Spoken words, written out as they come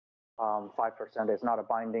5% is not a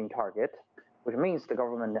binding target, which means the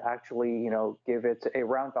government actually, give it a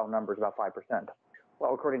roundabout numbers about 5%.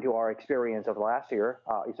 Well, according to our experience of last year,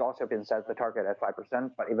 it's also been set the target at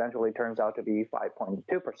 5%, but eventually turns out to be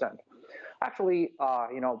 5.2%. Actually,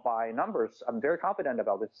 by numbers, I'm very confident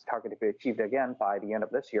about this target to be achieved again by the end of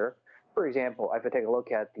this year. For example, if I take a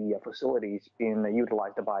look at the facilities being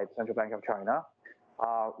utilized by the Central Bank of China,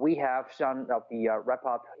 we have some of the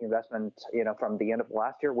wrap-up investment, from the end of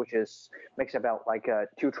last year, which makes about like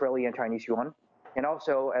 2 trillion Chinese yuan. And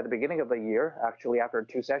also at the beginning of the year, actually after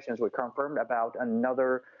 2 sessions, we confirmed about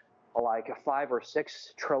another like 5 or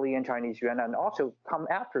 6 trillion Chinese yuan. And also come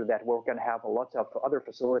after that, we're going to have lots of other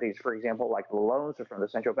facilities, for example, like the loans from the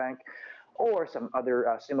central bank or some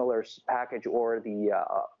other similar package or the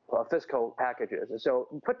fiscal packages. So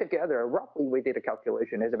put together, roughly we did a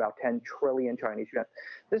calculation, is about 10 trillion Chinese yuan.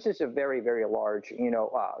 This is a very, very large,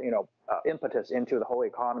 impetus into the whole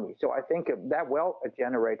economy. So I think that will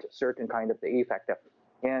generate certain kind of the effect.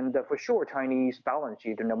 And for sure, Chinese balance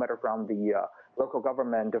sheet, no matter from the local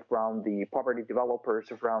government, from the property developers,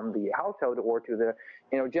 from the household, or to the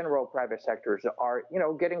general private sectors, are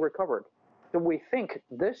getting recovered. So we think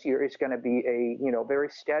this year is going to be a very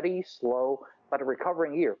steady, slow, but a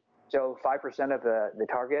recovering year. So 5% of the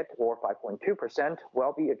target, or 5.2%,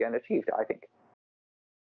 will be again achieved, I think.